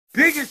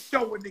Biggest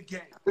show in the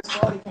game.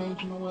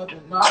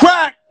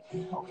 Crack!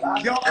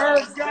 Yo,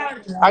 Earth got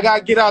it. I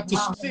gotta get out to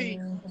see.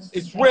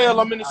 It's real.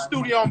 I'm in the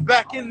studio. I'm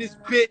back in this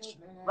bitch.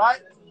 Right?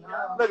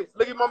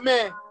 Look at my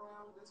man.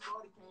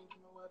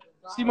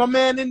 See my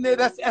man in there?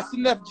 That's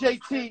SNF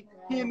JT.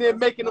 He in there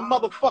making a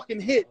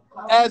motherfucking hit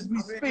as we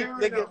speak,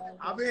 nigga.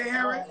 I've been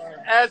hearing.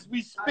 As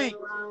we speak.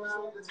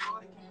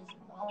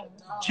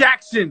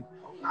 Jackson.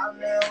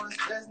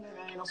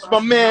 It's my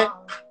man.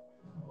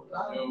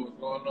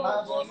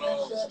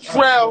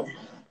 Trell.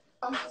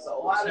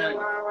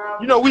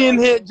 You know, we in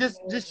here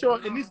just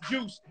showing, and this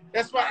juice,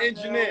 that's my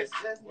engineer.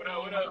 What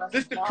up?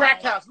 This the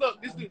crack house.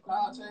 Look,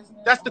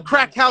 that's the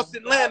crack house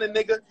in Atlanta,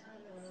 nigga.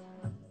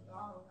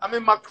 I'm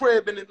in my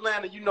crib in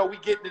Atlanta. You know, we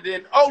getting it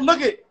in. Oh,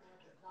 look it.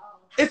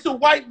 It's a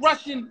white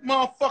Russian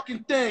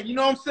motherfucking thing. You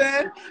know what I'm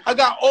saying? I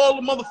got all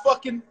the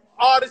motherfucking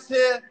artists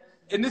here,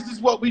 and this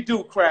is what we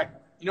do, crack.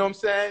 You know what I'm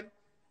saying?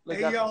 Look,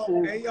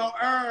 Hey, yo,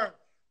 Earth.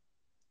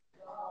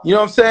 You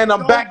know what I'm saying?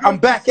 I'm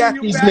back at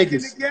these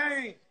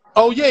niggas.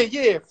 Oh,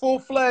 yeah,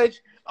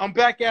 full-fledged. I'm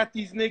back at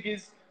these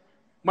niggas.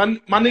 My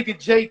nigga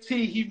JT,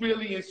 he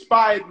really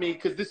inspired me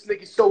because this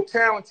nigga's so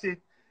talented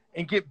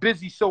and get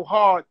busy so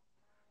hard.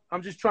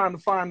 I'm just trying to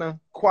find a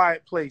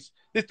quiet place.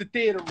 This the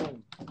theater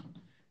room.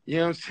 You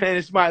know what I'm saying?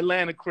 It's my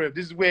Atlanta crib.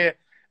 This is where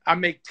I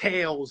make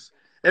Tales.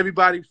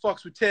 Everybody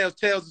fucks with Tales.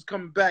 Tales is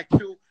coming back,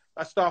 too.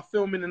 I start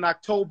filming in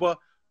October.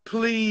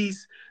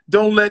 Please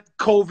don't let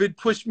COVID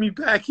push me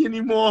back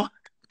anymore.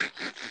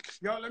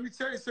 Yo, let me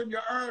tell you something, your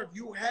Herb.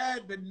 You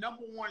had the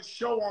 #1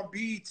 show on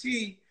BET,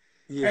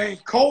 and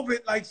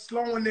COVID like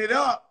slowing it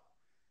up.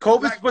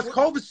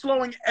 COVID's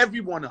slowing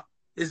everyone up.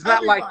 It's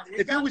not like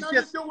if it was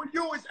just to do with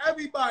you, it's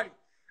everybody.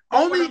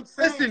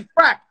 Listen,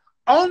 crack.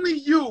 Only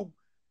you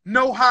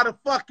know how to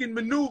fucking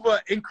maneuver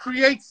and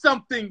create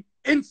something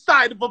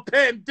inside of a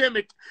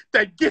pandemic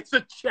that gets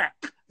a check.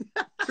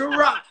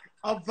 Ciroc,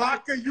 a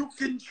vodka you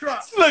can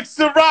trust. Look,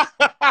 Ciroc.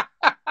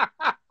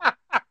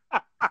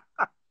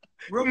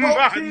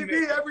 Remote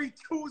TV every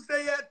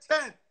Tuesday at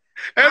 10.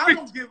 I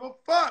don't give a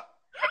fuck.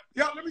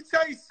 Yo, let me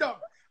tell you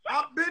something.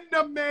 I've been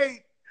to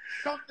made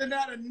something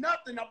out of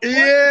nothing.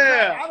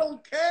 I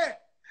don't care.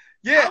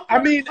 Yeah,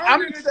 I'm the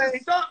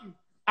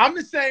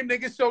same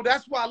nigga. So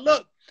that's why,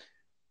 look,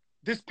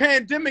 this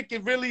pandemic,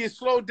 it really has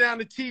slowed down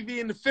the TV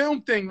and the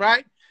film thing,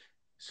 right?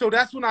 So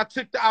that's when I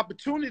took the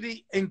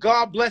opportunity, and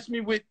God blessed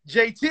me with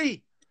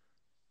JT.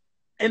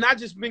 And I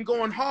just been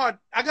going hard.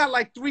 I got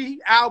like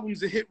 3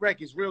 albums of hit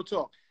records, real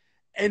talk.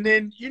 And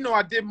then, you know,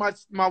 I did my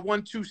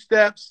 1-2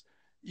 steps,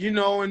 you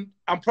know, and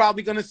I'm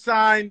probably going to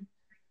sign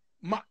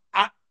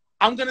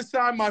I'm going to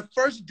sign my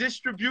first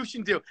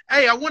distribution deal.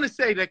 Hey, I want to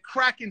say that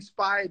Crack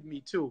inspired me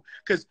too,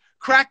 because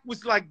Crack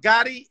was like,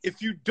 Gotti,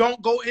 if you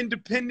don't go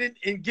independent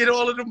and get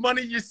all of the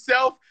money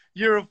yourself,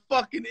 you're a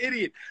fucking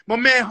idiot. My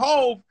man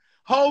Hove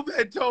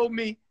had told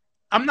me,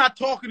 I'm not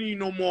talking to you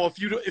no more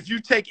if you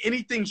take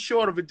anything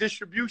short of a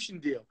distribution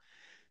deal.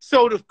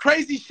 So the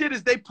crazy shit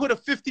is they put a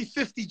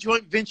 50-50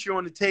 joint venture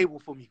on the table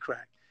for me,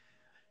 Crack.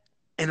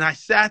 And I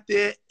sat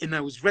there and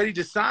I was ready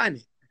to sign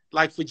it,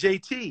 like for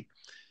JT.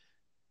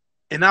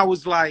 And I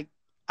was like,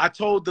 I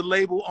told the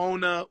label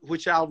owner,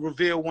 which I'll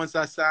reveal once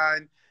I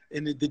sign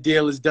and the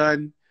deal is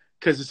done,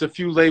 because it's a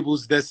few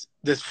labels that's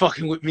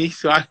fucking with me,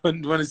 so I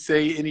wouldn't want to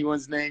say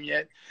anyone's name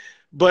yet.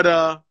 But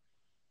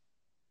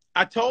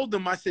I told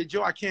them, I said,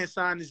 Joe, I can't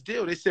sign this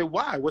deal. They said,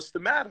 why? What's the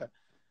matter?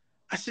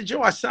 I said,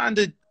 Joe, I signed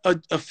a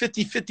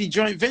 50-50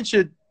 joint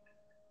venture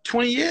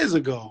 20 years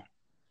ago.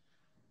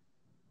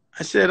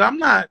 I said,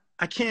 I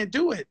can't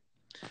do it.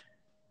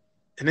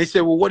 And they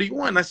said, well, what do you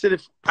want? I said,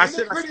 it's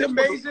pretty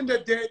amazing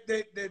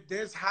that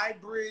there's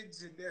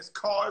hybrids and there's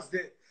cars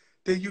that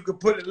you could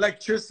put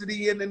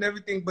electricity in and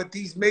everything, but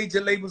these major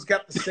labels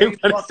got the same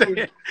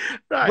fucking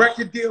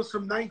record deals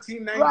from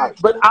 1990. Right.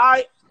 But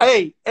I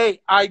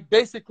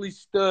basically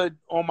stood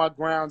on my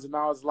grounds and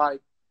I was like,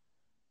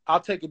 I'll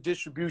take a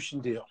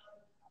distribution deal.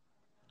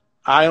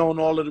 I own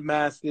all of the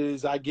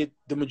masters. I get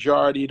the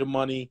majority of the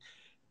money.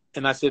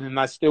 And I said, and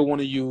I still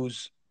want to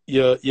use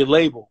your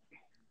label.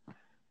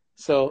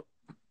 So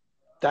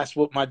that's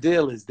what my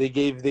deal is. They're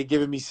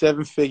giving me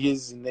 7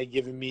 figures and they're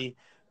giving me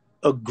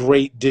a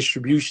great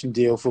distribution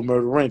deal for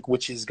Murder Inc.,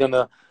 which is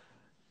gonna,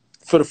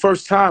 for the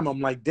first time, I'm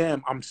like,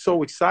 damn, I'm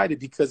so excited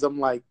because I'm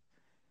like,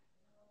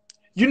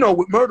 you know,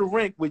 with Murder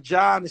Inc., with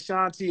John,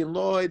 Ashanti, and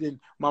Lloyd, and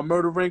my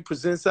Murder Inc.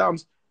 Presents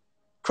albums,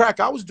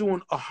 Crack, I was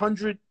doing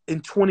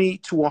 120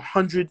 to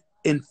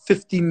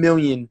 150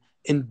 million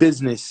in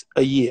business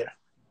a year.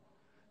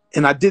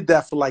 And I did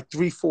that for like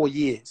 3-4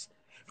 years.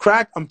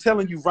 Crack, I'm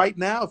telling you right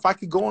now, if I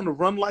could go on a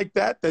run like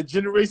that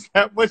generates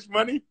that much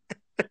money,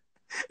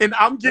 and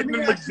I'm getting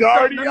the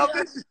majority of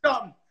it.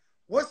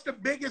 What's the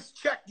biggest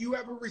check you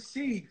ever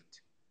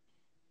received?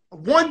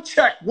 One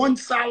check, one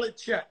solid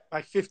check.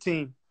 Like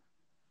 15.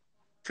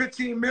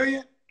 15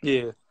 million?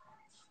 Yeah.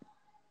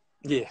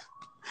 Yeah.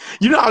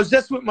 You know, I was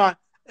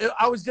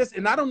just,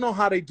 and I don't know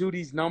how they do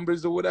these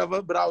numbers or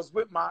whatever, but I was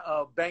with my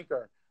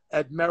banker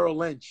at Merrill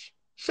Lynch.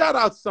 Shout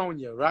out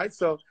Sonia, right?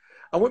 So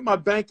I'm with my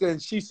banker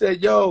and she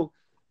said, yo,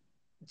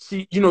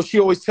 she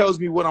always tells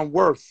me what I'm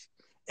worth.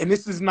 And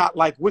this is not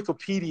like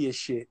Wikipedia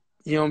shit.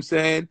 You know what I'm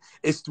saying?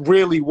 It's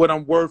really what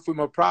I'm worth with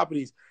my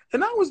properties.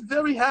 And I was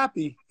very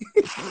happy.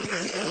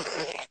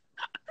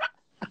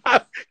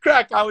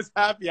 Crack, I was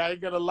happy. I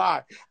ain't gonna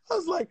lie.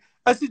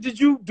 I said, did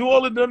you do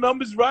all of the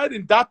numbers right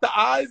and dot the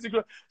I's?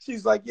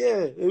 She's like,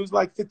 yeah, it was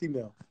like 50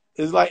 mil.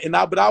 It's like,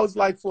 but I was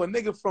like, for a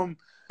nigga from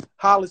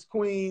Hollis,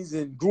 Queens,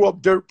 and grew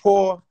up dirt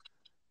poor,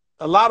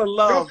 a lot of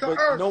love,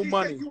 but no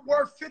money. You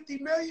worth 50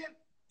 million?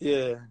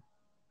 Yeah.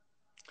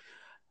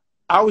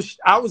 I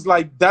was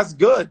like, that's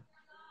good.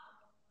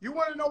 You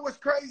want to know what's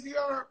crazy,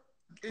 Herb?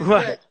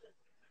 Right. That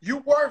you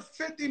worth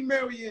 50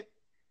 million,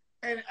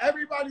 and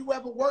everybody who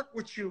ever worked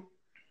with you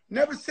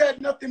never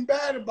said nothing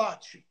bad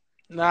about you.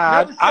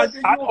 Nah,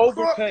 I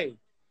overpay.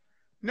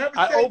 Never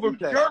said you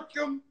jerked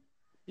them.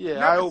 Yeah,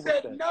 never I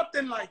overpay. said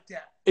nothing like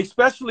that.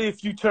 Especially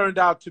if you turned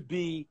out to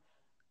be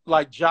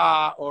like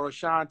Ja or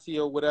Ashanti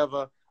or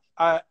whatever.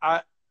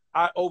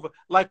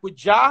 Like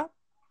with Ja,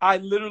 I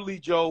literally,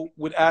 Joe,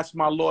 would ask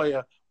my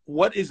lawyer,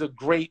 what is a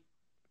great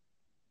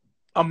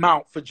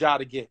amount for Ja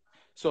to get?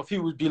 So if he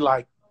would be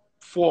like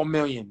 4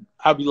 million,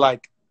 I'd be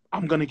like,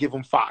 I'm going to give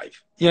him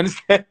 5. You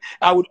understand?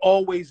 I would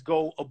always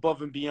go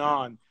above and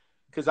beyond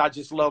because I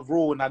just love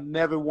Rule, and I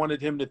never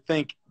wanted him to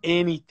think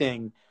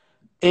anything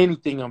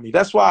on me.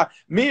 That's why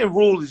me and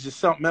Rule is just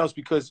something else,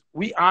 because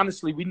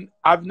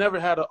I've never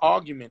had an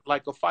argument,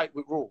 like a fight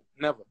with Rule.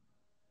 Never.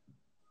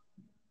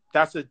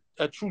 That's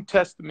a true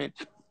testament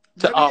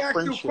to our friendship.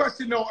 Let me ask you a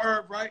question though,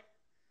 Herb, right?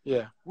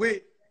 Yeah.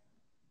 With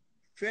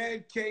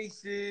Fed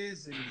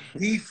cases and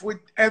beef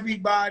with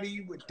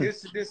everybody, with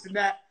this and this and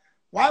that,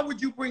 why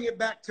would you bring it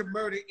back to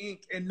Murder Inc.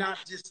 and not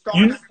just start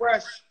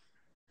fresh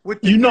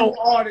with the new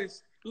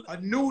artist,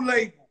 a new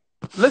label?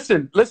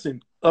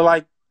 Listen,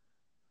 like,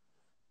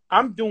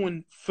 I'm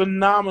doing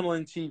phenomenal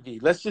in TV.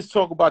 Let's just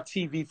talk about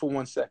TV for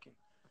 1 second.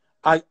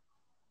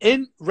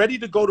 Ready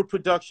to go to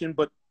production,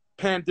 but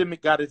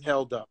pandemic got it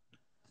held up.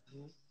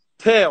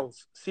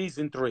 Tales,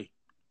 season 3.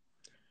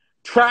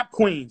 Trap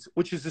Queens,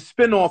 which is a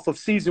spinoff of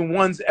season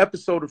 1's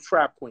episode of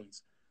Trap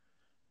Queens.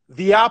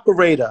 The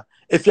Operator.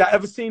 If y'all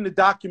ever seen the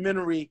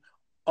documentary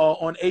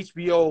on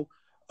HBO,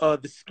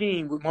 The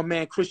Scheme, with my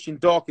man Christian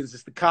Dawkins,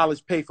 it's the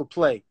college pay for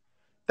play.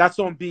 That's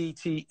on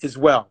BET as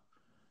well.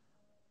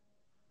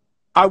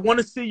 I Want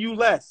to See You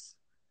Less,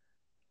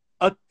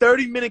 a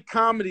 30-minute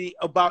comedy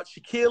about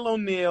Shaquille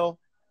O'Neal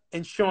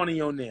and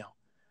Shawnee O'Neal,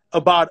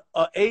 about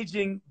an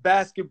aging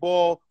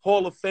basketball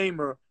Hall of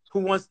Famer who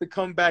wants to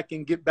come back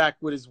and get back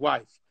with his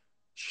wife.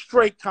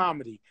 Straight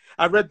comedy.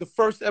 I read the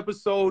first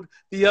episode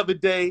the other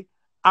day.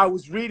 I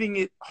was reading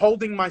it,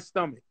 holding my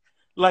stomach.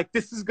 Like,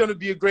 this is going to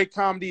be a great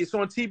comedy. It's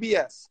on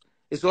TBS.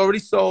 It's already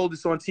sold.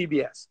 It's on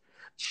TBS.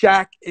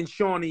 Shaq and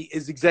Shawnee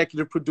is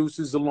executive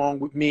producers along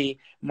with me,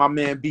 my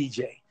man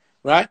BJ.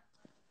 Right?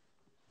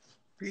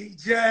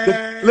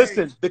 BJ.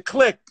 Listen, the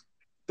Click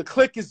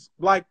is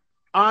like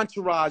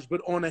Entourage,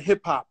 but on a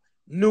hip-hop.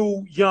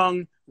 New,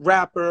 young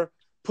rapper,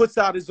 puts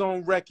out his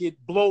own record,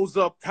 blows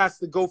up, has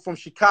to go from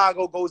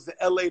Chicago, goes to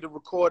LA to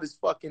record his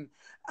fucking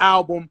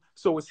album.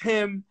 So it's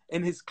him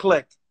and his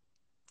Click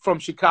from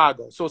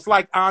Chicago. So it's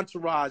like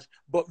Entourage,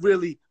 but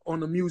really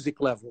on the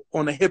music level,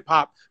 on the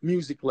hip-hop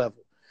music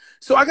level.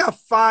 So I got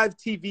 5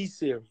 TV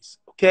series,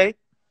 okay?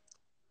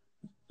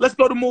 Let's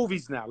go to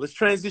movies now. Let's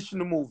transition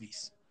to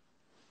movies.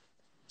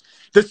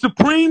 The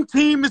Supreme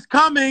Team is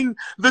coming.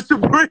 The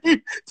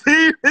Supreme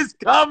Team is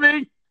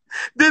coming.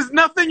 There's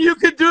nothing you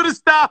can do to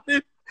stop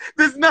it.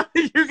 There's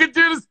nothing you can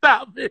do to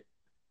stop it.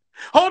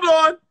 Hold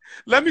on.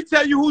 Let me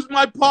tell you who's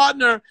my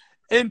partner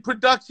in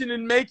production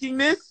and making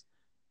this.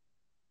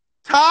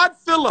 Todd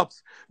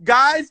Phillips.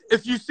 Guys,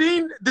 if you've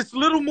seen this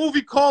little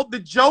movie called The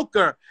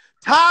Joker,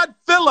 Todd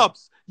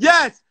Phillips.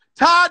 Yes,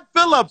 Todd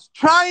Phillips.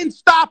 Try and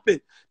stop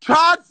it.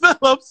 Todd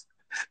Phillips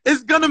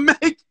is going to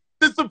make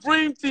the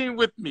Supreme Team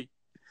with me.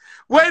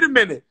 Wait a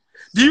minute.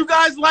 Do you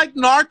guys like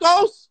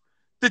Narcos?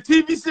 The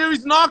TV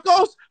series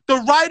Narcos? The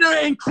writer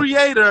and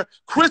creator,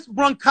 Chris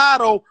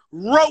Brancato,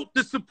 wrote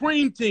the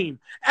Supreme Team.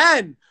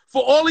 And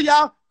for all of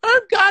y'all,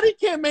 Herb Gotti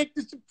can't make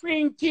the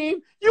Supreme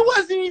Team. You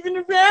wasn't even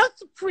around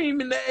Supreme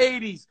in the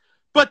 80s.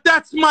 But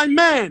that's my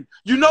man.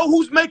 You know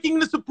who's making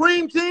the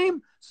Supreme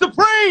Team?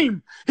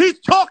 Supreme! He's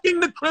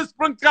talking to Chris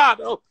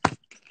Brancato.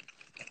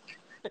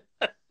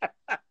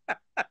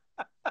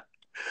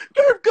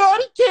 Herb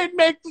Gotti can't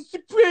make the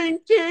Supreme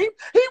Team.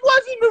 He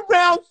wasn't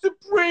around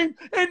Supreme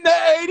in the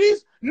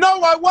 80s.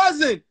 No, I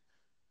wasn't.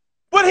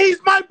 But he's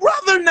my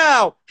brother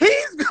now.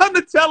 He's going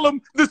to tell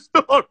him the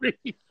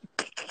story.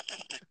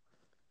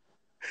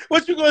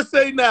 What you going to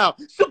say now?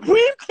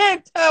 Supreme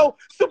can't tell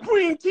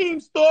Supreme Team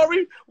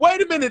story.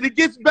 Wait a minute. It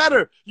gets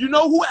better. You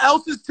know who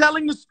else is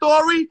telling the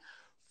story?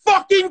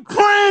 Fucking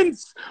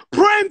Prince.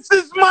 Prince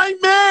is my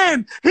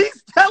man.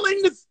 He's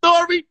telling the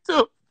story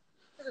too.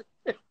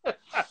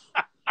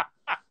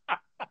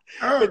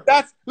 But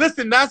that's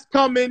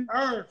coming.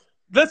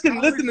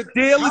 Listen, the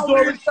deal is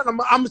already done. I'm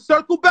going to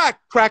circle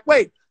back, Crack.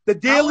 Wait, the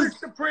deal is... How is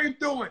Supreme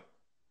doing?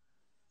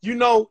 You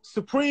know,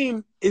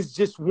 Supreme is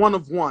just one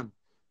of one,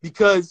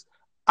 because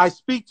I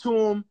speak to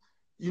him.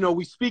 You know,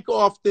 we speak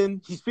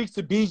often. He speaks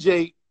to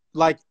BJ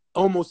like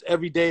almost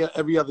every day or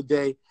every other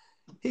day.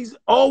 He's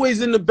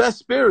always in the best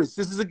spirits.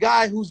 This is a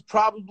guy who's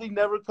probably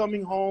never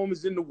coming home,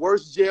 is in the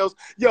worst jails.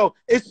 Yo,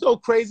 it's so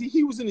crazy.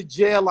 He was in a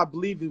jail, I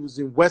believe it was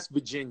in West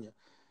Virginia.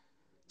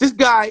 This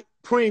guy,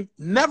 Preem,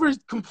 never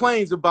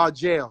complains about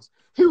jails.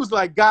 He was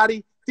like,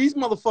 Gotti, these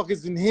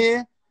motherfuckers in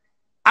here,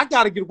 I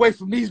got to get away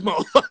from these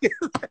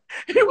motherfuckers.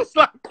 He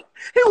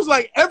was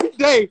like, every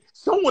day,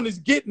 someone is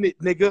getting it,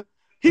 nigga.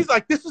 He's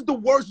like, this is the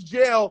worst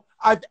jail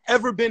I've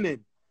ever been in.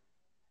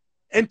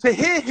 And to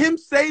hear him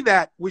say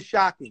that was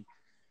shocking.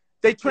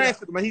 They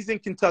transferred him, and he's in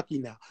Kentucky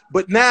now.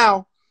 But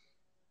now,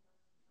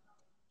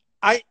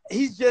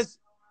 he's just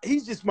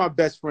my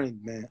best friend,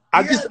 man.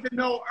 I just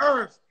know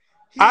Earth.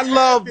 I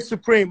love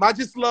Supreme. I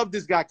just love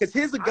this guy because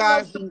here's a guy. I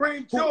love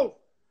Supreme too.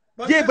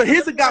 But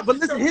here's a guy. But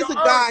listen, here's a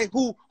guy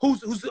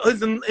who's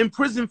in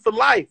prison for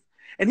life,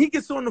 and he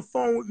gets on the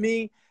phone with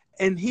me,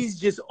 and he's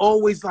just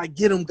always like,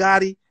 "Get him,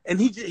 Gotti," and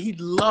he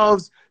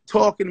loves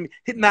talking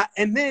to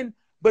me.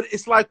 But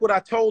it's like what I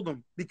told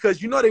him, because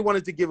you know they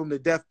wanted to give him the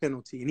death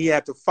penalty, and he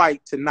had to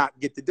fight to not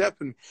get the death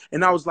penalty.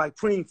 And I was like,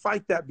 Preem,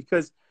 fight that,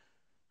 because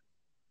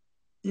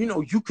you know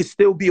you could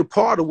still be a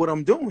part of what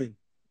I'm doing,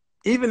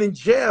 even in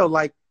jail.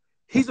 Like,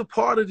 he's a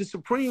part of the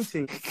Supreme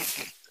team.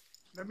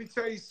 Let me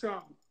tell you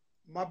something.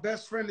 My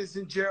best friend is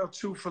in jail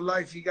too for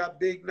life. He got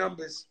big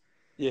numbers.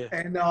 Yeah.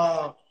 And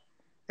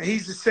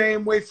he's the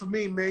same way for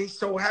me, man. He's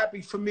so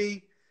happy for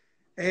me.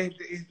 And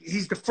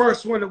he's the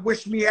first one to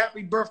wish me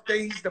happy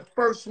birthday. He's the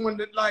first one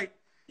that, like,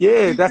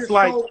 yeah, that's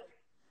like,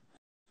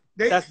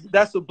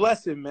 that's a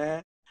blessing,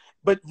 man.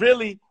 But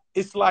really,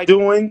 it's like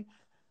doing,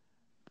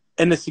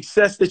 and the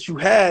success that you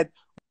had.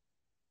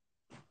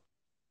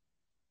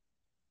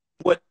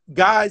 What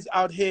guys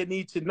out here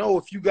need to know,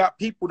 if you got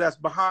people that's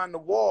behind the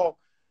wall,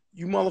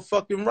 you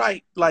motherfucking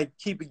right. Like,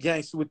 keep it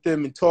gangster with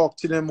them and talk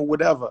to them or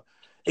whatever.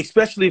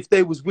 Especially if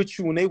they was with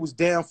you and they was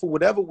down for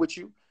whatever with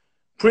you.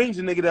 Preem's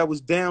a nigga that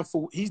was down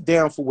for, he's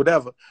down for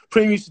whatever.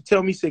 Preem used to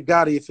tell me, he said,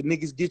 Gotti, if a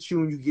niggas get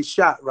you and you get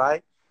shot,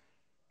 right?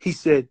 He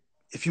said,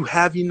 if you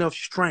have enough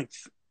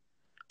strength,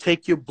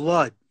 take your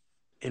blood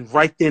and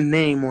write their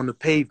name on the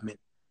pavement,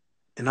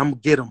 and I'm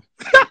going to get them.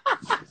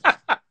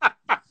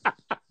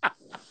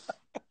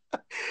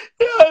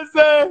 You know what I'm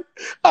saying?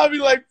 I'll be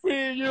like,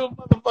 Preem, you a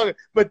motherfucker.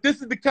 But this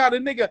is the kind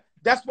of nigga,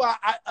 that's why,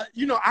 I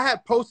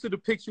had posted a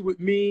picture with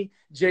me,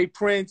 Jay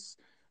Prince,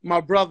 my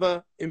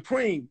brother, and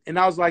Preem. And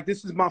I was like,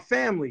 this is my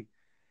family.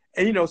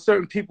 And, you know,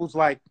 certain people's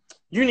like,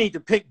 you need to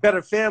pick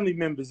better family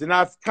members. And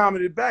I've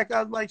commented back,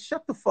 I was like,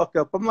 shut the fuck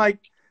up. I'm like,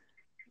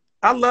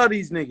 I love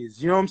these niggas.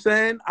 You know what I'm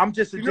saying? I'm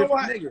just a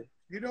different nigga.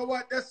 You know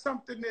what? That's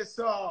something that's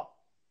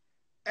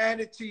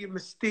added to your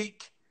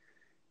mystique,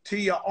 to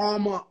your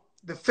armor.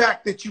 The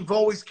fact that you've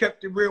always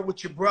kept it real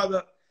with your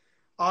brother,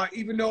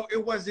 even though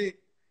it wasn't,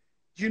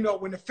 you know,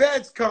 when the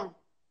feds come,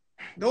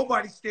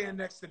 nobody stand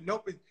next to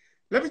nobody.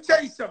 Let me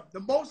tell you something. The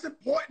most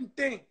important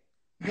thing,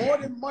 more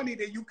than money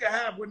that you can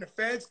have when the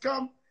feds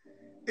come,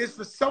 is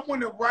for someone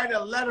to write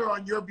a letter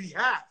on your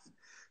behalf.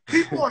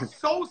 People are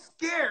so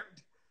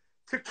scared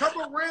to come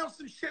around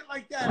some shit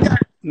like that.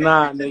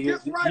 Nah, nigga.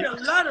 Just write a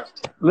letter.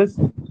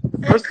 Listen,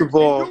 first of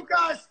all, you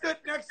guys stood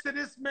next to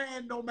this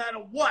man no matter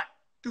what.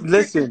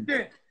 Listen,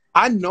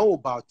 I know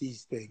about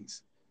these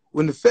things.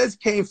 When the feds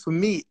came for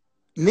me,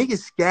 niggas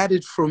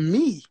scattered from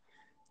me.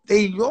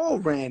 They all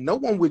ran. No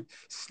one would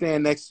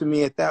stand next to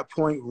me at that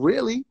point,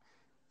 really.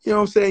 You know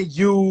what I'm saying?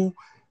 You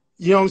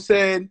know what I'm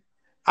saying?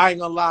 I ain't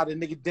gonna lie, the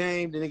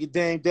nigga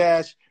Dame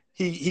Dash,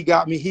 he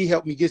got me, he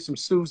helped me get some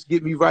suits,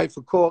 get me right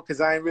for court,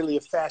 because I ain't really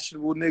a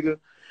fashionable nigga.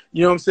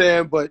 You know what I'm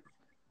saying? But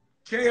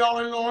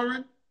J.R. and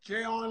Lauren was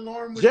J.R.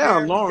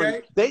 and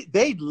Lauren,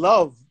 they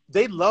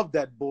love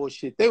that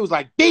bullshit. They was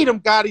like, beat him,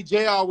 Gotti.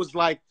 J.R. was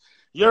like,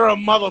 you're a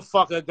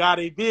motherfucker,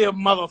 Gotti. Be a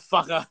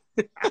motherfucker.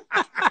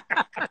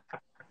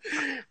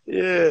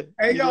 Yeah.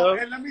 Hey, yo,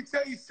 and let me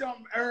tell you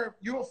something, Herb.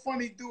 You're a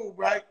funny dude,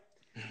 right?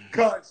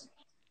 Because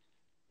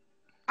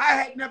I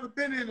had never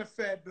been in a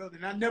Fed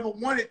building. I never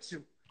wanted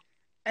to.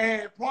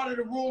 And part of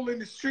the rule in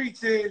the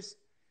streets is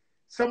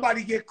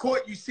somebody get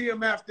caught, you see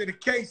them after the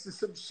case or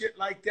some shit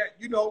like that.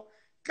 You know,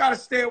 got to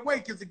stay away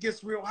because it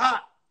gets real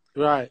hot.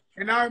 Right.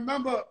 And I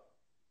remember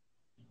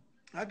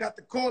I got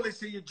the call. They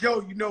said,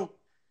 Joe, you know,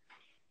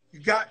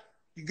 you got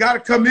to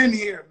come in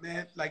here,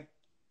 man. Like,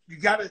 you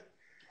got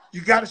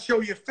to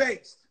show your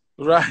face.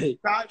 Right.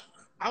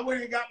 I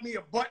went and got me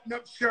a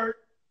button-up shirt.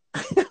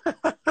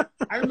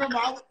 I remember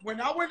when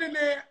I went in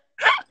there,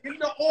 in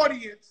the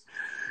audience,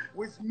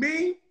 was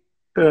me,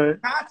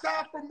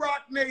 Tata from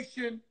Rock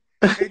Nation,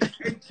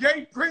 and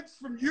Jay Prince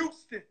from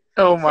Houston.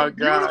 Oh, my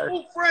God.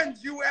 Beautiful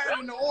friends you had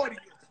in the audience,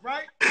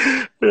 right?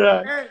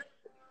 Yeah. And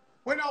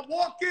when I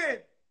walk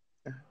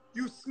in,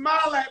 you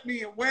smile at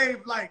me and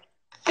wave like,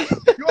 you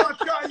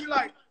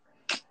like,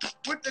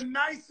 with the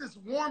nicest,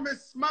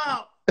 warmest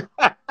smile.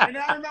 And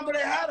I remember they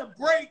had a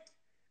break,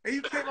 and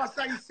you came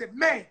outside, you said,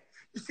 man,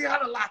 you see how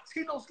the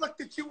Latinos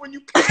looked at you when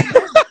you came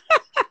in?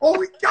 Oh,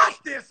 we got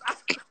this. I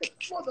said,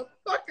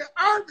 motherfucking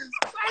Irvin's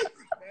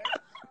crazy, man.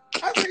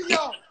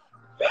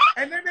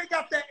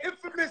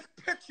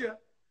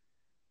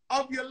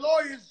 of your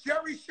lawyers,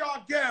 Jerry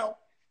Shargell,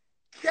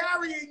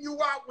 carrying you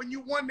out when you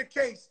won the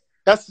case.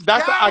 That's an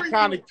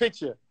iconic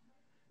picture.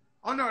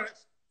 Oh, no.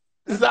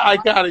 That's an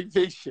iconic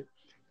picture.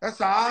 That's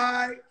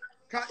an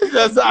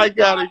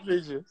iconic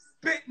picture.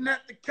 Spitting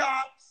at the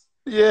cops.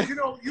 Yeah. You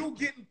know, you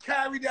getting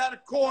carried out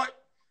of court.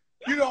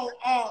 You know,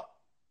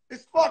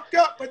 it's fucked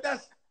up, but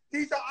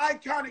these are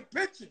iconic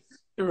pictures.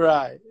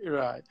 Right.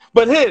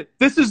 But here,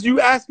 this is,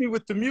 you asked me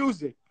with the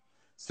music.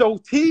 So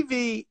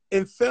TV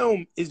and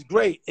film is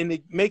great, and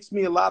it makes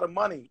me a lot of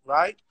money,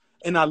 right?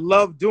 And I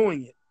love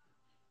doing it.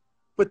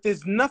 But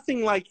there's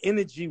nothing like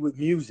energy with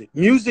music.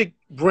 Music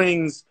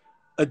brings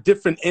a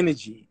different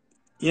energy.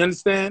 You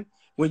understand?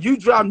 When you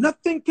drop,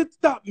 nothing can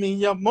stop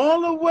me. I'm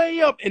all the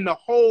way up, and the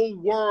whole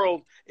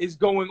world is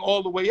going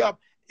all the way up.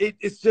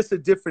 It's just a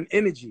different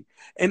energy.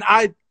 And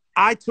I,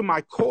 to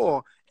my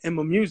core, am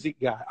a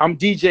music guy. I'm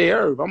DJ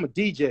Irv. I'm a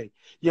DJ.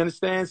 You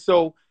understand?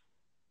 So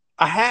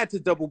I had to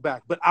double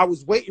back, but I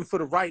was waiting for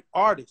the right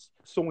artist.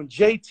 So when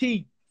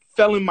JT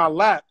fell in my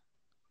lap,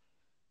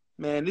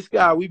 man, this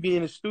guy, we be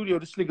in the studio,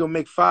 this nigga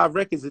make 5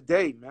 records a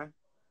day, man.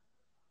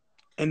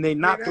 And they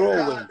not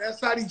throwaway. That's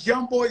how these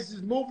young boys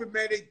is moving,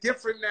 man. They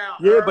different now.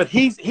 Yeah, but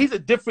he's a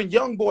different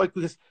young boy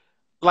because,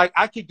 like,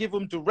 I could give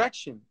him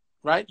direction,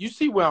 right? You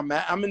see where I'm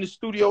at. I'm in the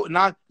studio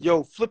and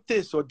flip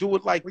this or do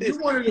it like this. You're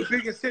one of the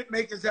biggest hit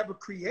makers ever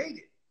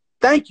created.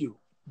 Thank you.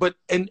 But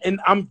and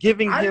I'm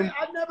giving him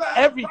I never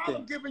had everything. a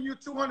problem giving you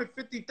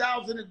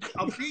 $250,000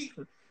 a beat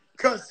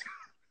because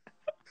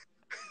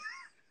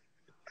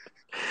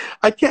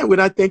I can't when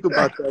I think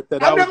about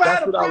that. I never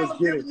had a problem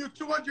giving you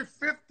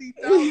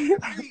 $250,000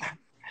 a beat.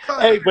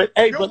 Hey, but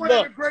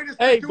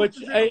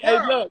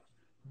look, look,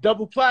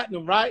 double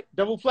platinum, right?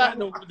 Double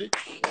platinum,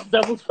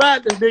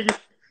 nigga.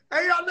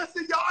 Hey, y'all,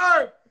 listen,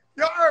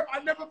 Yo, Irv, I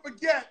never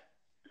forget.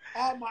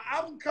 My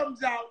album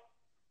comes out.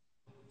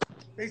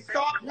 They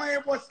start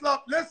playing What's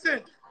Love.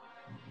 Listen,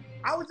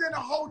 I was in a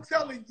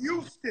hotel in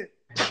Houston,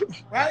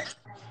 right?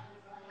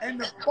 And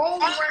the phone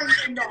rang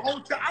in the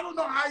hotel. I don't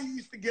know how you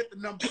used to get the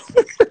number.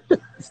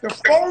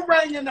 The phone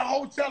rang in the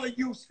hotel in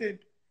Houston,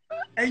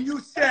 and you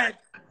said,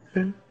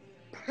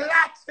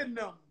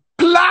 platinum.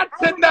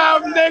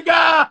 Platinum,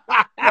 nigga!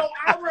 Yo,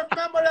 I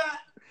remember that.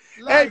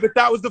 Like, hey, but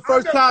that was the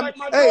first time.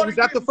 Like, hey, was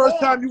that the first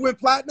time you went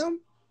platinum?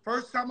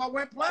 First time I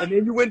went platinum. And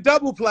then you went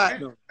double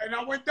platinum. And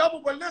I went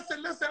double. But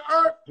listen,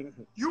 Irv,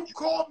 you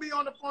called me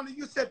on the phone and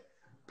you said,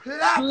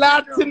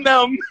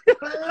 platinum.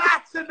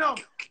 Platinum.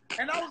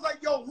 And I was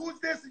like, yo, who's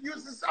this? And you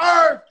said,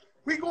 Irv,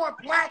 we going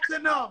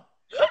platinum.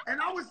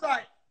 And I was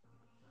like,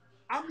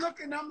 I'm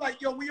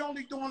like, yo, we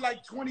only doing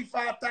like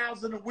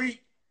 25,000 a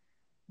week.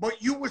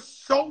 But you were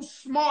so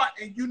smart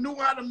and you knew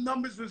how the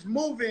numbers was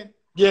moving.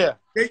 Yeah.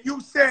 That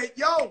you said,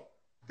 yo,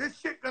 this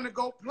shit gonna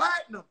go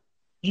platinum.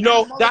 You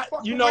know that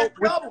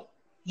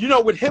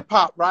with hip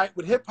hop, right?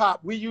 With hip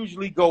hop, we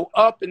usually go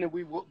up and then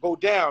we will go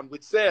down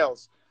with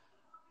sales.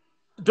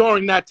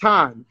 During that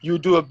time, you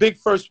would do a big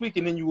first week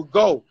and then you would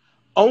go.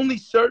 Only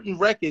certain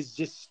records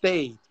just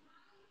stayed.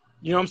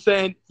 You know what I'm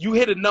saying? You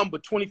hit a number,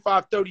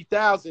 25,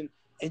 30,000,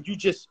 and you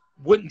just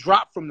wouldn't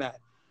drop from that.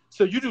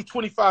 So you do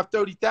 25,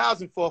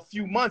 30,000 for a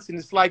few months and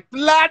it's like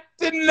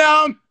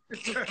platinum.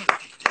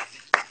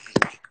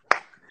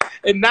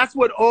 And that's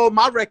what all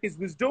my records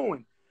was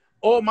doing.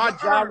 All my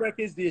job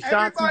records, the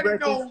Ashanti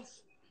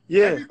records.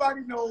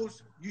 Everybody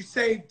knows you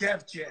saved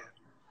Def Jam.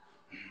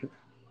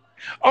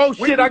 Oh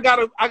shit! I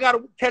gotta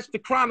catch the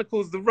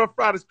Chronicles, the Rough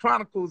Riders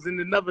Chronicles, in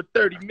another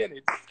 30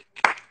 minutes.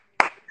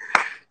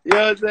 You know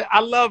what I'm saying? I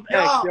love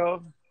X,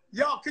 yo.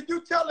 Yo, can you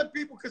tell the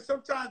people? Because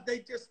sometimes they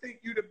just think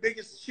you the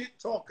biggest shit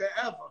talker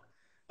ever.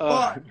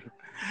 But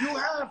you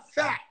have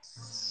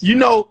facts. You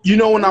know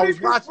when I was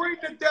watching.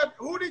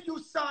 Who did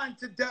you sign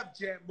to Def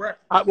Jam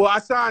Records? I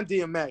signed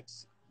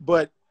DMX,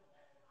 but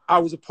I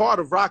was a part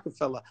of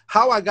Rockefeller.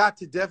 How I got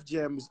to Def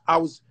Jam is I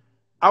was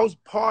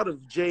part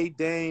of J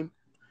Dame,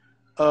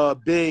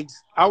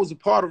 Biggs. I was a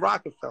part of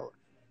Rockefeller.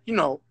 You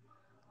know,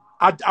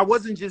 I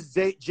wasn't just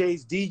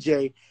Jay's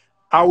DJ.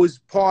 I was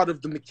part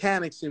of the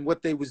mechanics and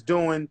what they was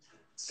doing,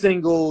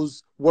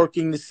 singles,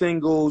 working the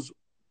singles,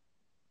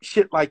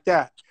 shit like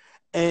that.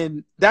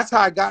 And that's how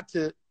I got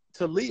to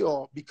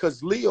Leo,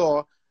 because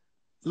Leo,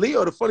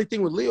 the funny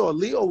thing with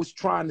Leo was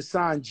trying to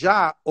sign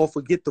Ja off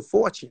of Get the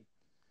Fortune.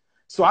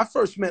 So I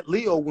first met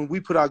Leo when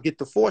we put out Get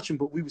the Fortune,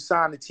 but we were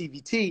signed to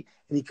TVT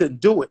and he couldn't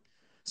do it.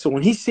 So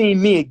when he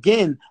seen me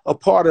again, a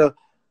part of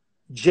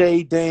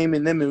J, Dame,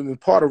 and them,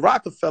 and part of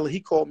Rockefeller, he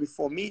called me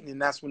for a meeting,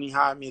 and that's when he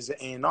hired me as an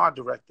A&R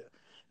director.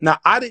 Now,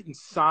 I didn't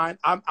sign.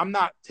 I'm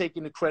not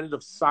taking the credit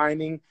of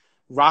signing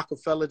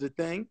Rockefeller the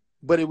thing,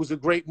 but it was a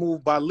great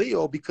move by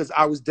Leo because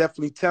I was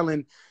definitely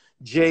telling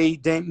J,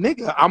 Dame,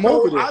 nigga, I'm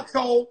over there.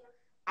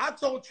 I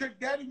told Trick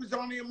Daddy was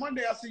on here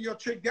Monday. I said, yo,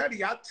 Trick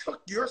Daddy, I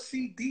took your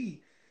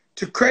CD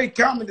to Craig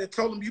Kalman and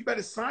told him, you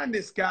better sign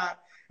this guy.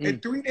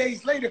 And 3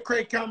 days later,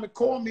 Craig Kalman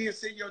called me and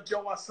said, yo,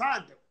 Joe, I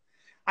signed him.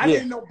 I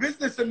didn't know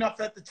business enough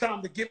at the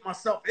time to get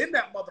myself in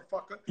that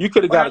motherfucker. You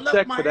could have got a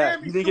check for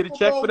that. You didn't get a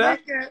check for that?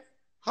 Weekend.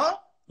 Huh?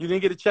 You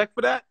didn't get a check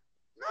for that?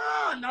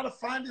 Nah, not a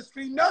finder's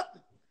fee,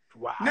 nothing.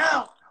 Wow.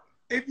 Now,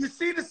 if you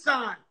see the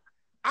sign,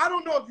 I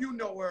don't know if you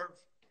know, Irv.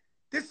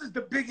 This is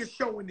the biggest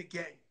show in the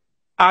game.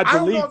 I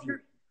believe you.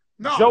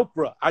 No.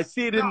 Joprah. I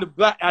see it in the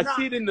black. I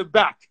see it in the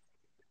back.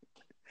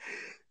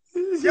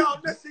 Yo,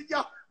 listen,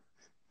 yo,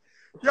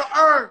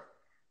 Irv.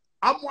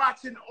 I'm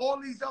watching all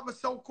these other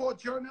so-called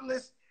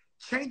journalists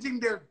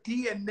changing their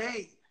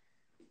DNA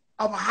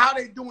of how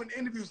they doing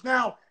interviews.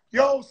 Now,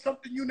 yo,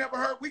 something you never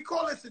heard. We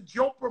call this a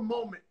Joprah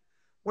moment.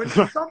 When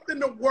it's something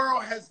the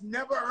world has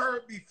never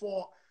heard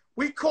before,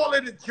 we call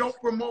it a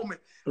Joprah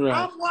moment. Right.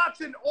 I'm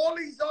watching all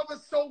these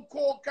other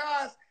so-called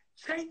guys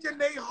changing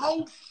their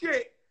whole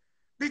shit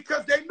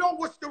because they know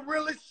what's the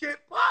realest shit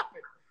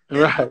popping.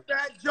 Right. It's the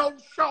Fat Joe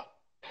Show.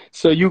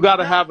 So you got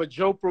to have a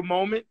Joprah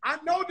moment? I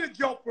know the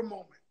Joprah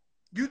moment.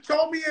 You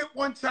told me it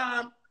one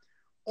time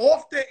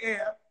off the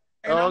air,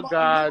 and I'm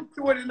going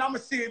to it, and I'm going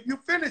to see if you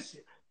finish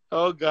it.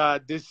 Oh,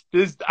 God.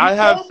 I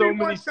have so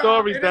many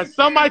stories that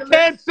some I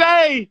can't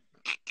say.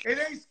 It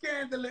ain't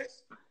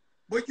scandalous.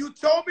 But you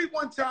told me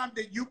one time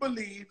that you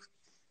believe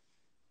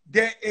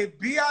that if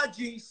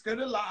B.I.G.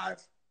 still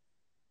alive,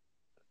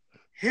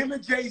 him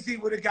and Jay-Z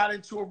would have got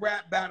into a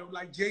rap battle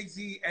like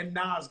Jay-Z and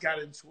Nas got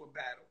into a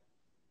battle.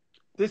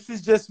 This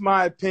is just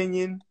my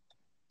opinion,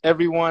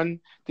 everyone.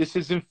 This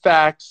isn't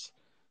facts.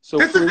 So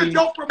this is a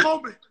Joprah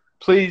moment.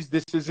 Please,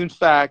 this isn't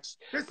facts,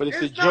 but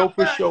it's a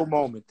Joprah Show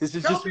moment. This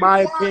is just my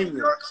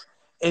opinion.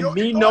 And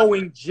me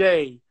knowing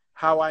Jay,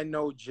 how I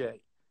know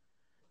Jay.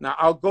 Now,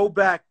 I'll go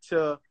back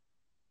to...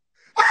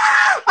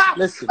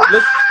 Listen.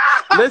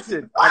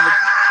 Listen,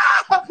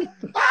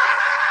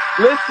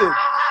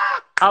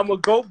 I'm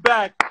going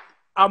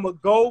to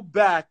go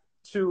back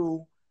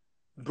to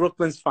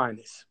Brooklyn's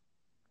finest.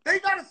 They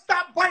gotta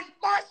stop biting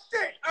my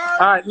shit. All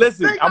right,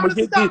 listen. I'm gonna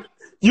get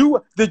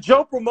the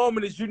Joprah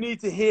moment is you need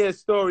to hear a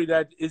story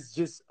that is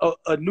just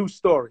a new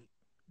story.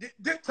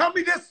 Tell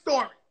me this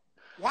story.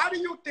 Why do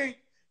you think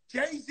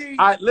Jay-Z and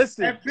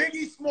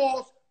Biggie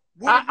Smalls?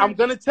 I'm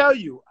gonna tell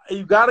you.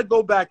 You gotta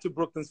go back to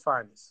Brooklyn's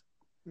finest.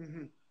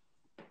 Mm-hmm.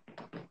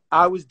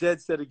 I was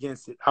dead set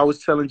against it. I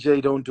was telling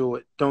Jay, don't do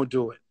it, don't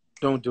do it,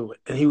 don't do it,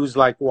 and he was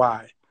like,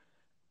 why?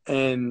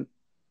 And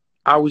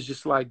I was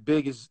just like,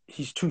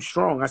 he's too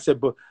strong. I said,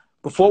 but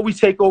before we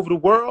take over the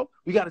world,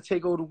 we got to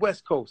take over the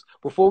West Coast.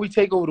 Before we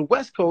take over the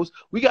West Coast,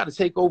 we got to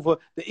take over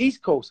the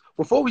East Coast.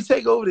 Before we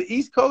take over the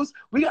East Coast,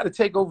 we got to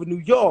take over New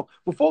York.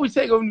 Before we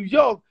take over New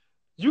York,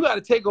 you got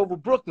to take over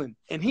Brooklyn.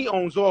 And he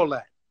owns all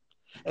that.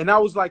 And I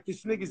was like,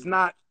 this nigga's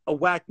not a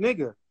whack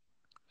nigga.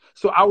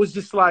 So I was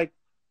just like,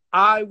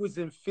 I was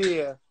in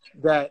fear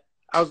that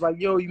I was like,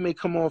 yo, you may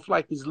come off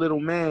like this little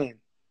man.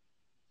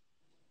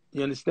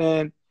 You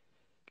understand?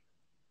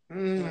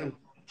 Mm.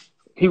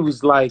 He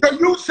was like, so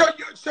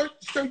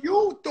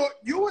you thought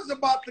you was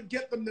about to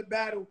get them to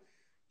battle.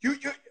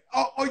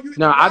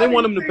 No, I didn't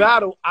want him to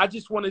battle. I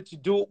just wanted to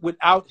do it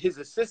without his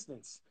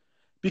assistance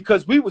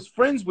because we was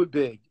friends with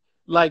Big.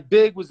 Like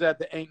Big was at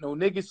the Ain't No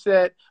Nigga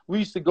set. We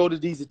used to go to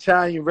these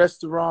Italian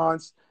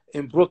restaurants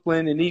in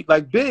Brooklyn and eat.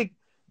 Like Big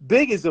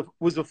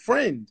was a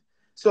friend.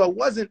 So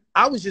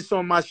I was just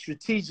on my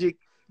strategic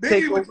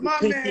take over the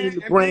pinky in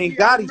the brain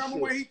Gotti shit. I remember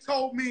when he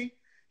told me.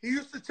 He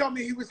used to tell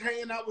me he was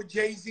hanging out with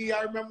Jay-Z.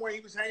 I remember when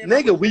he was hanging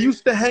out with we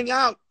used to hang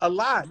out a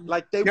lot.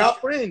 Like, they were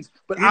friends.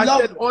 But I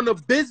said on a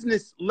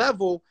business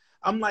level,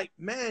 I'm like,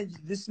 man,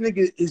 this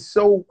nigga is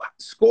so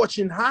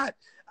scorching hot.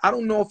 I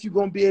don't know if you're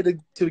going to be able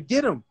to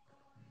get him.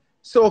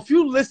 So if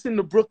you listen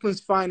to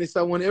Brooklyn's Finest,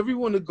 I want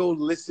everyone to go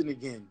listen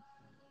again.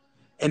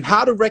 And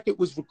how the record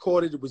was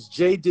recorded, it was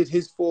Jay did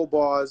his 4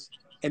 bars,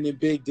 and then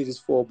Big did his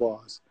 4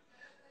 bars.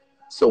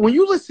 So when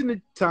you listen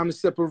to Time to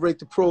Separate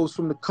the Pros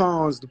from the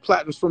Cons, the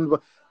Platinums from the...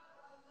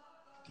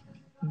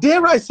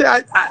 Dare I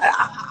say,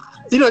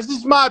 this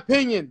is my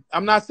opinion.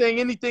 I'm not saying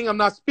anything. I'm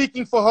not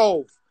speaking for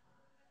Hov.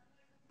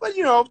 But,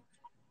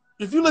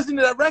 if you listen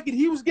to that record,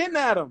 he was getting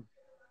at him.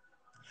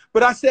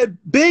 But I said,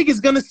 Big is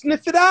going to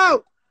sniff it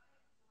out.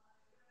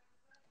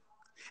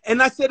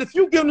 And I said, if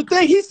you give him the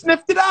thing, he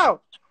sniffed it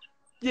out.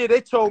 Yeah,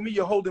 they told me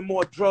you're holding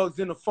more drugs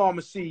in the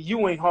pharmacy.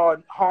 You ain't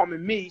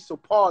harming me, so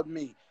pardon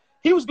me.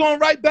 He was going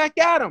right back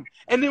at him.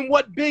 And then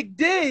what Big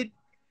did,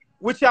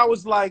 which I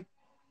was like,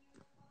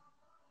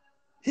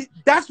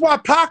 that's why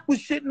Pac was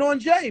shitting on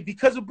Jay,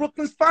 because of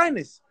Brooklyn's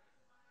Finest.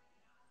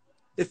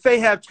 If they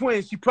have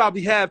twins, you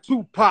probably have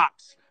 2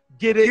 Pacs.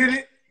 Get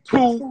it?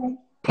 2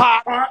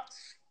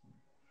 Pacs.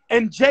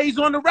 And Jay's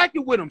on the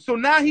record with him. So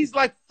now he's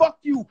like, fuck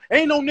you.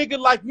 Ain't no nigga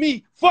like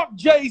me. Fuck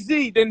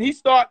Jay-Z. Then he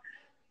start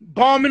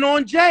bombing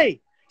on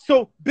Jay.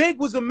 So Big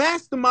was a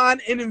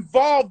mastermind and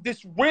involved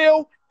this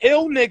real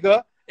ill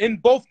nigga in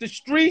both the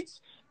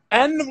streets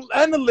and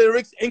the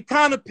lyrics and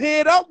kind of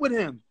paired up with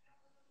him.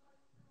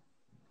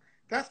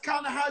 That's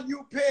kind of how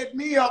you paired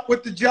me up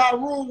with the Ja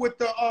Rule with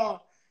the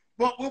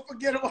but we'll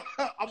forget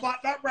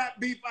about that rap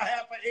beef I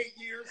had for 8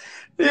 years.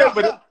 Yeah,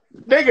 but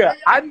nigga,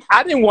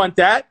 I didn't want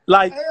that.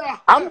 Like,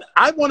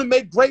 I want to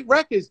make great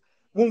records.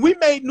 When we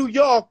made New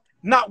York,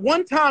 not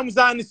one time was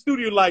I in the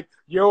studio like,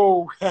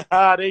 yo,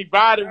 they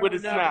riding with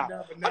us now.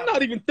 I'm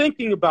not even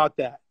thinking about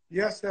that.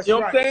 Yes, that's right. You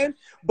know what I'm saying?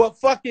 But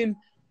fucking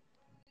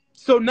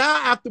So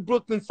now after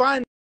Brooklyn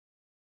Finance,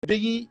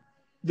 Biggie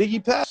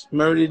passed,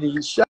 murdered,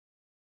 and shot.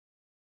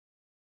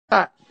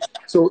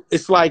 So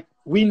it's like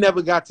we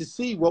never got to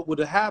see what would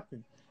have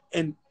happened.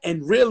 And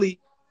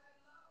really,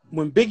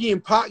 when Biggie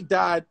and Pac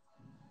died,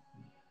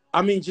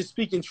 I mean, just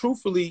speaking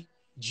truthfully,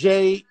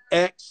 J,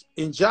 X,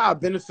 and Ja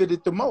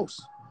benefited the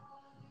most.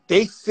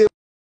 They feel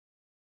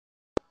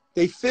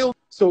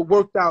so it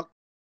worked out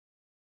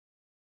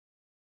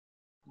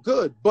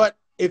good. But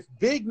if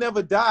Big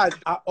never died,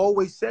 I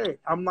always say it.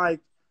 I'm like,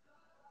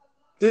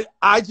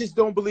 I just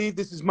don't believe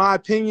this is my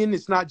opinion.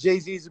 It's not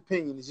Jay-Z's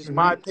opinion. It's just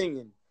my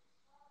opinion.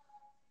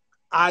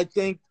 I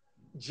think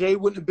Jay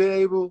wouldn't have been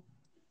able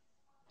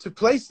to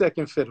play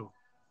second fiddle.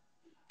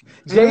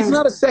 Jay's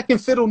not a second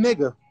fiddle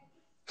nigga.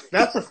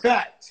 That's a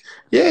fact.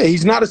 Yeah,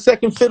 he's not a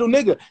second fiddle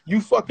nigga.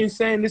 You fucking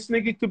saying this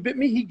nigga could beat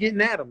me? He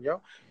getting at him,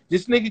 yo.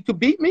 This nigga could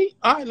beat me?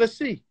 All right, let's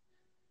see.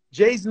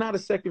 Jay's not a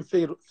second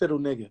fiddle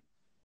nigga.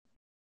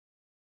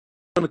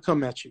 I'm gonna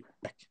come at you.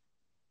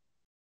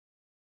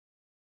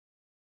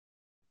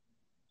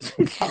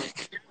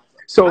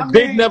 So if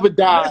Big never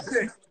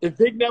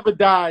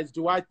dies,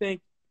 do I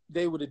think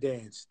they would have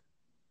danced?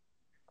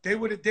 They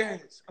would have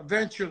danced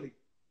eventually.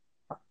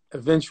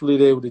 Eventually,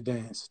 they would have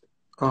danced.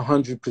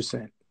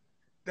 100%.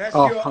 That's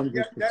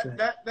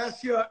 100%.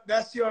 That's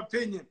your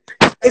opinion.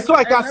 It's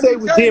like I say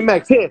with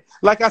DMX here.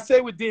 Like I say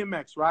with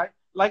DMX, right?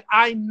 Like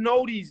I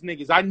know these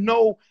niggas. I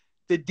know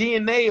the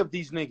DNA of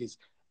these niggas.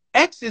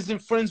 X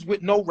isn't friends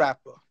with no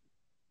rapper.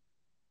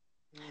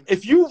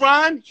 If you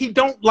rhyme, he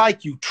don't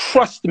like you.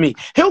 Trust me.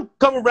 He'll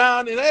come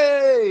around and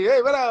hey,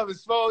 what up,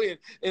 smoke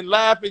and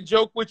laugh and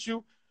joke with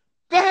you.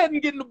 Go ahead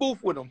and get in the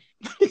booth with him.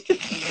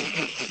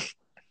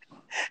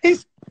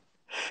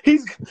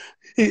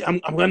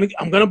 I'm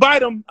gonna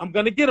bite him. I'm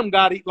gonna get him,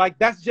 Gotti. Like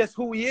that's just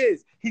who he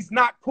is. He's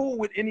not cool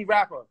with any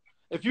rapper.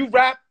 If you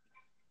rap,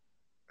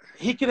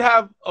 he could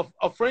have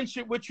a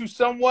friendship with you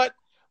somewhat,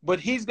 but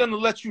he's gonna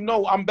let you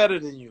know I'm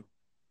better than you.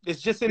 It's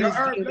just in his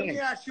DNA. Let me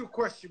ask you a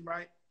question,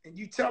 right? And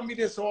you tell me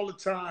this all the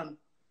time,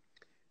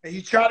 and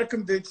you try to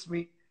convince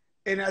me,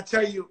 and I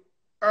tell you,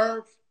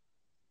 Irv,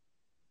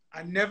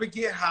 I never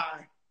get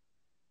high.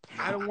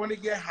 I don't want to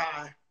get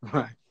high.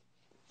 Right.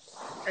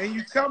 And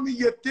you tell me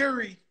your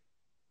theory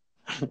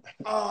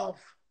of,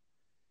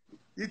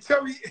 you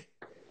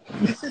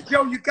said,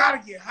 yo, you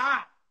got to get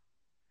high.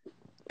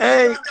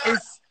 Hey,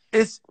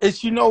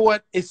 it's you know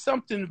what? It's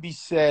something to be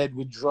said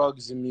with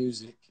drugs and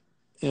music.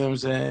 You know what I'm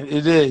saying?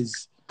 It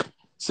is.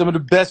 Some of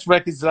the best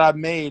records that I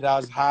made, I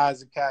was high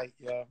as a kite,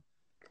 yo.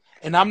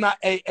 And I'm not,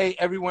 hey,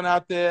 everyone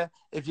out there,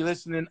 if you're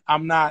listening,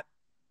 I'm not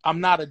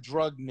a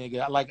drug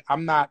nigga. Like, I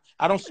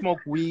don't smoke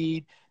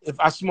weed. If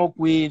I smoke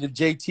weed, if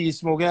JT is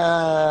smoking,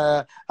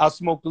 I'll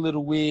smoke a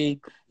little weed.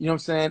 You know what I'm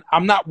saying?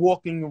 I'm not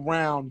walking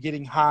around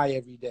getting high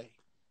every day.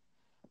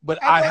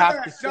 But I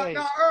have to say.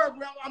 Now, Irv,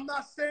 I'm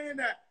not saying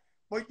that.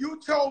 But you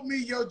told me,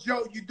 yo,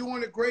 Joe, you're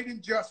doing a great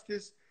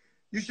injustice.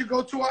 You should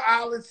go to an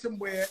island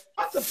somewhere.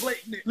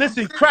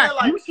 Listen, crack.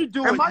 Like, you should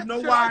do it. You know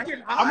why?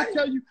 I'm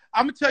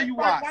gonna tell you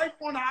why. My wife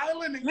on an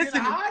island and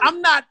listen, get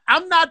high?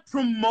 I'm not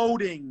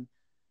promoting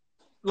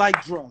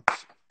like drugs.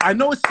 I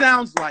know it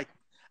sounds like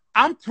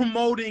I'm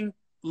promoting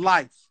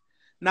life.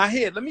 Now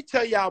here, let me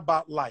tell y'all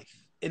about life,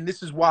 and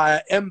this is why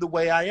I am the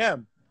way I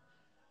am.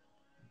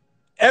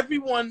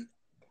 Everyone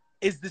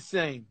is the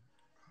same.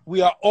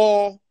 We are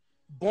all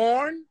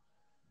born,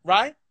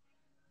 right?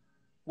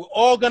 We're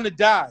all gonna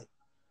die.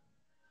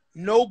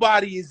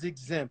 Nobody is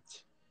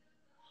exempt.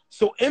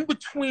 So in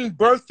between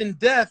birth and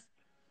death,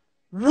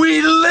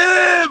 we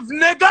live,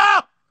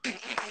 nigga!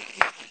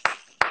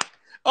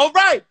 All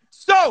right,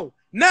 so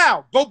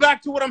now go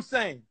back to what I'm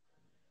saying.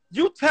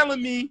 You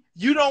telling me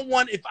you don't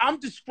want, if I'm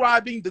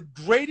describing the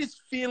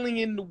greatest feeling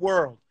in the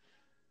world,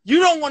 you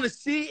don't want to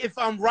see if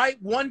I'm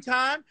right one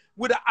time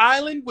with an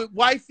island with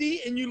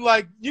wifey, and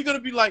you're gonna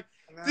be like,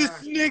 this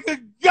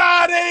nigga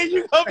got it.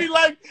 You're gonna be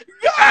like,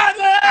 got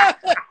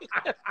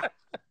it.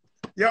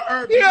 Yo,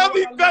 Irv, He'll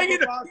be banging.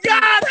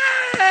 Got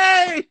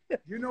it.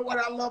 You know what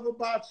I love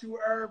about you,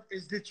 Irv,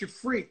 is that you're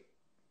free.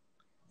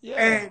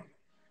 Yeah.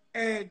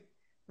 And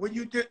when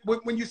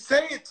you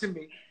say it to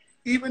me,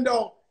 even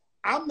though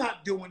I'm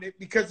not doing it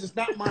because it's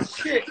not my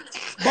shit,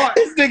 but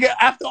this nigga,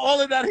 after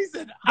all of that, he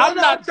said,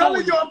 I'm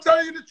telling you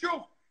the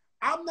truth.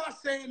 I'm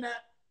not saying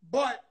that,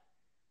 but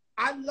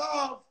I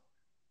love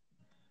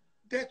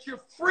that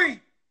you're free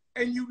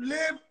and you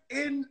live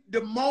in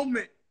the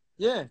moment.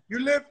 Yeah. You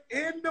live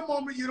in the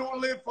moment. You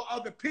don't live for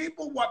other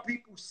people, what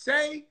people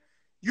say.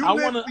 I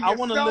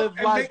want to live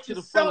life to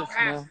the fullest,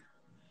 man.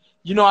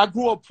 You know, I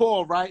grew up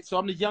poor, right? So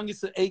I'm the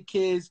youngest of 8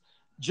 kids.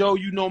 Joe,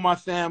 you know my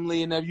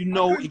family, and you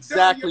know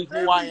exactly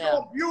who I am.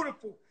 All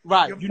beautiful.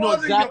 Right. Your you know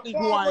mother, exactly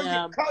your who father, I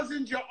am. Your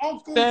cousins, your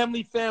uncles.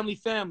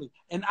 Family.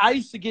 And I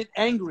used to get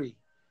angry.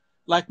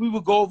 Like, we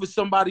would go over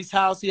somebody's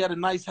house. He had a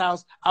nice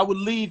house. I would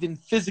leave and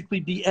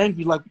physically be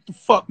angry. Like, what the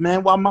fuck,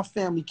 man? Why my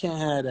family can't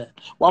have that?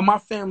 Why my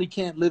family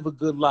can't live a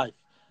good life?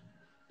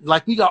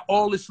 Like, we got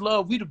all this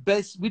love. We the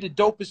best. We the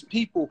dopest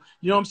people.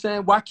 You know what I'm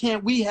saying? Why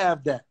can't we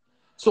have that?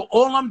 So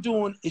all I'm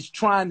doing is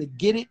trying to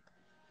get it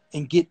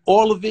and get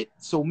all of it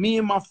so me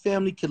and my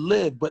family could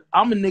live. But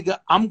I'm a nigga,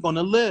 I'm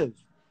gonna live.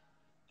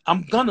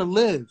 I'm gonna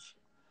live.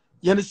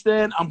 You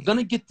understand? I'm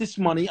gonna get this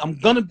money. I'm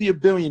gonna be a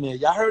billionaire.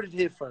 Y'all heard it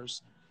here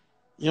first.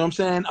 You know what I'm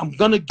saying? I'm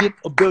gonna get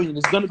a billion.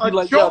 It's gonna be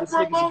like, yo, this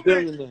nigga's a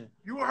billionaire.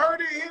 You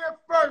heard it here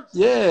first.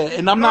 Yeah,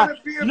 and I'm not.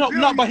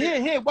 No, but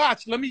here,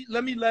 watch. Let me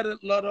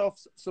let off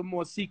some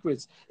more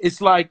secrets.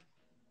 It's like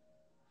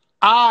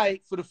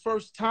for the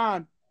first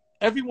time,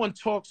 everyone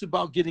talks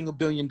about getting $1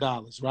 billion,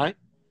 right?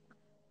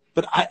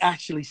 But I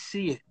actually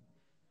see it.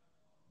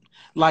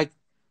 Like,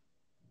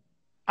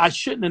 I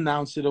shouldn't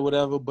announce it or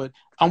whatever, but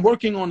I'm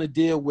working on a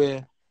deal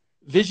where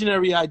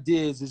Visionary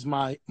Ideas is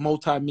my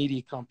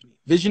multimedia company.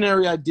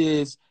 Visionary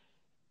Ideas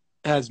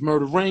has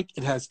Murder Inc.,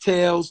 it has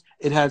Tales,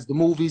 it has the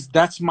movies.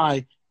 That's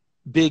my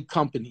big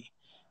company.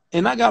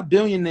 And I got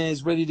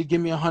billionaires ready to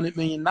give me $100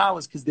 million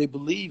because they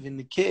believe in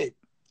the kid.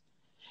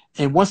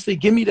 And once they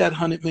give me that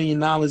 $100 million,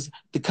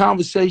 the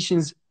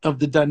conversations of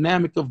the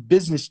dynamic of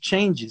business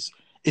changes.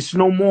 It's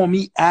no more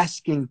me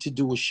asking to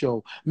do a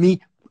show.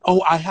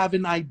 I have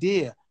an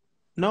idea.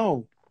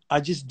 No, I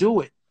just do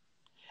it.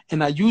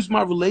 And I use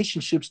my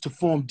relationships to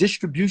form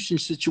distribution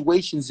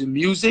situations in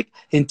music,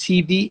 in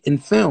TV,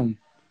 and film.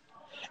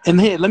 And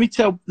here, let me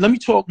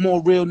talk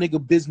more real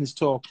nigga business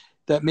talk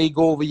that may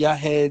go over your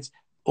heads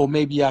or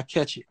maybe y'all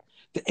catch it.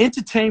 The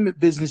entertainment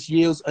business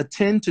yields a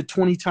 10 to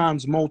 20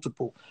 times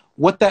multiple.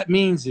 What that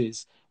means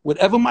is,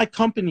 whatever my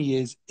company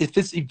is, if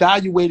it's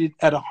evaluated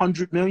at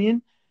 100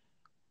 million,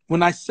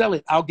 when I sell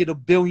it, I'll get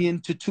 $1 billion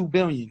to $2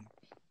 billion.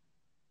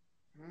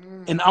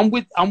 And I'm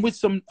with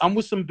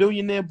some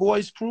billionaire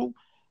boys crew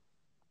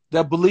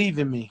that believe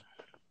in me.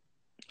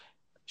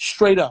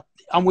 Straight up.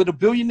 I'm with a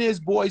billionaires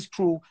boys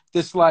crew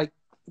that's like,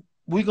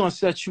 we're gonna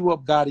set you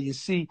up, Gotti, and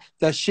see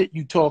that shit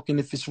you talking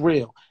if it's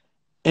real.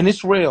 And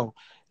it's real.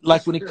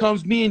 Like when it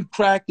comes, me and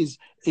Crack is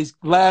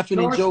laughing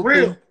and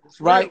joking,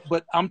 right? Real.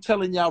 But I'm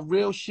telling y'all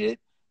real shit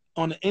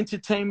on the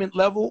entertainment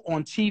level,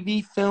 on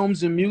TV,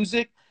 films, and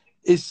music,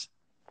 is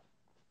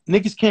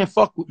niggas can't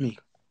fuck with me.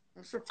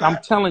 I'm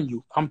telling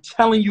you,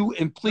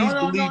 and please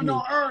believe me.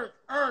 No,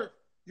 Earth,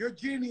 you're a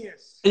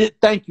genius.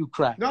 Thank you,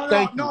 Crack.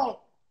 Thank you.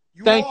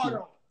 Thank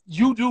you.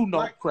 You do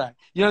know, Crack.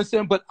 You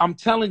understand? But I'm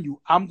telling you,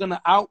 I'm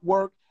gonna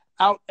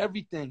out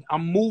everything.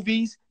 I'm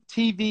movies,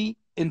 TV,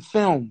 and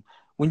film.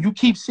 When you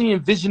keep seeing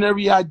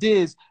Visionary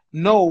Ideas,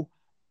 no,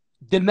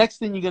 the next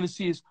thing you're gonna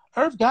see is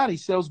Irv Gotti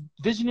sells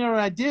Visionary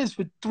Ideas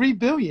for $3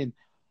 billion.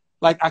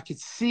 Like, I could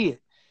see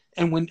it.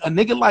 And when a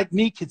nigga like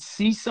me could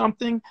see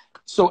something,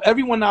 so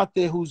everyone out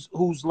there who's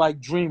like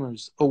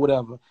dreamers or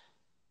whatever,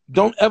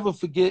 don't ever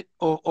forget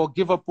or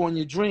give up on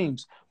your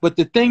dreams. But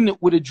the thing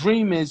that with a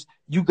dream is,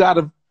 you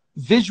gotta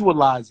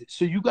visualize it.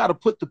 So you gotta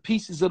put the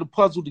pieces of the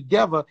puzzle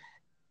together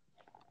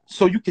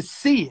so you can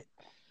see it.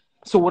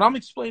 So what I'm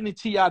explaining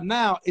to y'all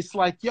now, it's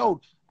like, yo,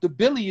 the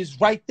Billy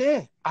is right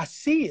there. I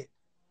see it.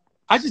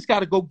 I just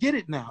gotta go get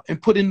it now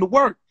and put in the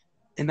work.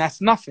 And that's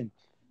nothing.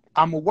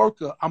 I'm a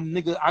worker.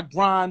 I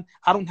grind.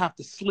 I don't have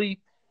to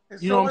sleep.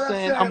 You know what I'm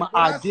saying? I'm an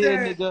idea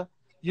nigga.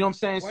 You know what I'm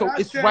saying? So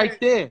it's right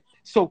there.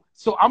 So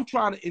I'm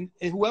trying to, and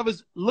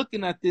whoever's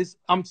looking at this,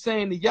 I'm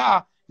saying to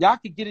y'all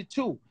could get it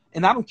too.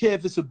 And I don't care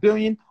if it's $1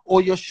 billion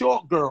or your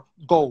short girl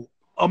goal,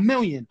 $1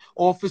 million,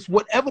 or if it's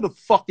whatever the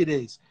fuck it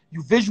is.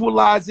 You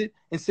visualize it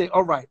and say,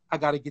 all right, I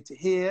got to get to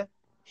here,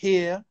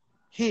 here,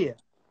 here.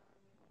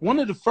 One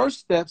of the first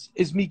steps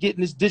is me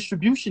getting this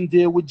distribution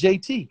deal with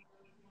JT.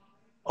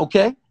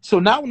 Okay? So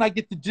now when I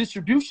get the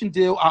distribution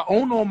deal, I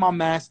own all my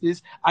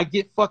masters. I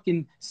get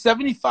fucking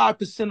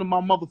 75% of my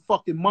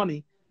motherfucking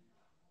money,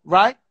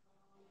 right?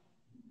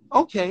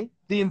 Okay.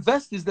 The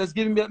investors that's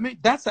giving me that,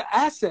 that's an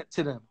asset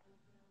to them.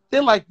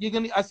 They're like,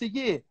 I said,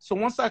 yeah. So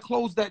once I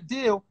close that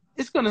deal,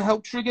 it's going to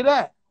help trigger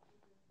that.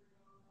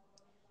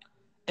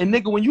 And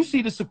nigga, when you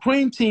see the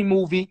Supreme Team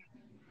movie,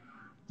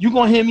 you're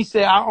going to hear me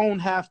say, I own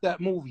half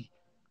that movie.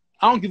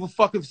 I don't give a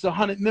fuck if it's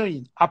 100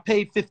 million. I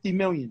paid 50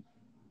 million.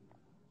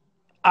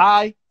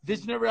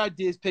 Visionary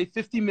Ideas, paid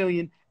 50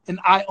 million, and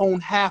I own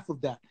half of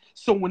that.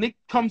 So when it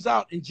comes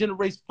out and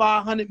generates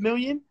 500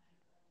 million,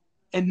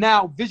 and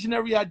now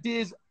Visionary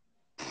Ideas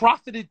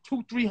profited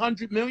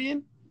 200-300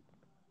 million,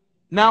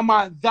 now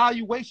my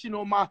valuation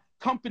on my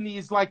company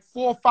is like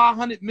 400 or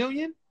 500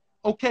 million.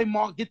 Okay,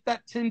 Mark, get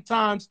that 10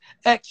 times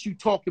X you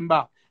talking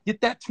about.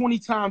 Get that 20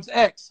 times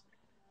X.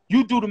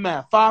 You do the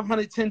math.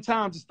 510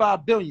 times is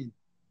 5 billion.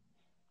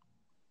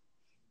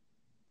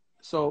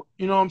 So,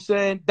 you know what I'm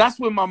saying? That's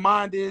where my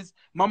mind is.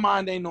 My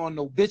mind ain't on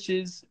no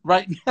bitches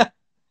right now.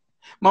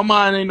 My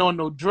mind ain't on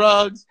no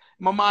drugs.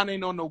 My mind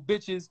ain't on no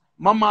bitches.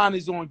 My mind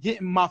is on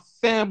getting my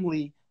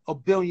family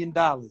 $1 billion.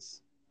 $1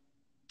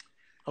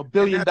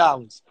 billion.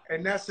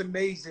 And that's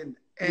amazing.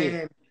 And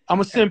yeah. I'm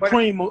gonna send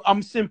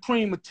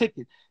Preem a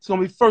ticket. It's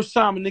gonna be the first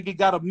time a nigga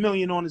got $1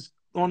 million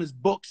on his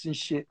books and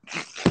shit.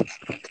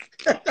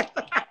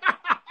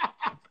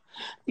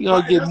 He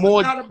gonna get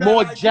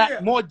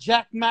more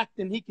Jack Mac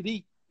than he could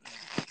eat.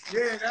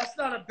 Yeah, that's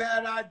not a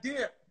bad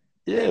idea.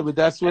 Yeah, but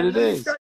that's what it is.